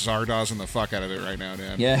Zardozing the fuck out of it right now,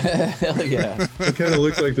 Dan. Yeah. Hell yeah. It kind of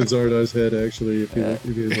looks like the Zardoz head, actually. If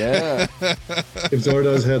Yeah. if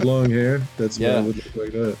Zardoz had long hair, that's what Yeah. it would look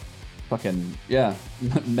like that. Fucking yeah.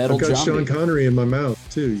 Metal I've got zombie. Sean Connery in my mouth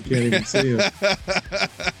too. You can't even see him.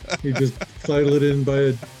 He just sidled it in by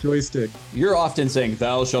a joystick. You're often saying,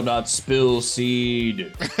 "Thou shalt not spill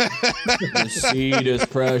seed. The seed is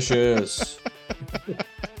precious."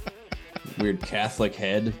 Weird Catholic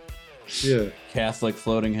head. Yeah, Catholic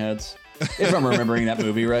floating heads. If I'm remembering that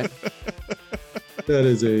movie right.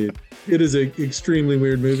 it is a extremely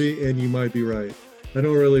weird movie, and you might be right. I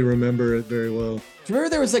don't really remember it very well. Do you remember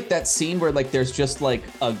there was like that scene where like there's just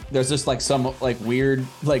some like weird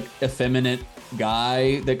like effeminate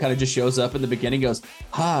guy that kind of just shows up in the beginning, goes,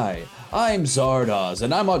 "Hi, I'm Zardoz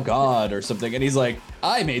and I'm a god," or something, and he's like,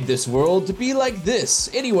 "I made this world to be like this.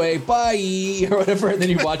 Anyway, bye," or whatever, and then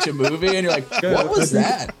you watch a movie and you're like, Yeah, what was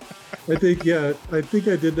that? I think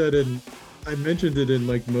I did that I mentioned it in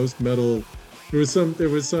like most metal. There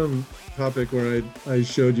was some topic where I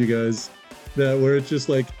showed you guys that where it's just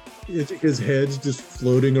like his head's just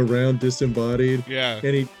floating around disembodied. Yeah.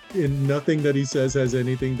 And nothing that he says has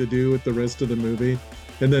anything to do with the rest of the movie.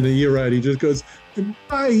 And then you're right, he just goes,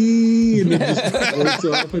 "Bye," and then just floats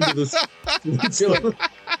off into the.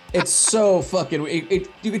 It's so fucking.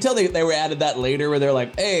 You can tell they were added that later, where they're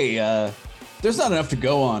like, "Hey, there's not enough to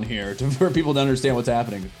go on here for people to understand what's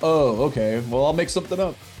happening." Oh, okay. Well, I'll make something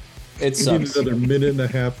up. It We need sucks. another minute and a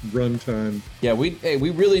half runtime. Yeah, we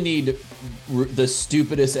really need the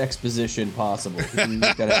stupidest exposition possible. Can we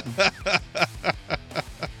make that happen?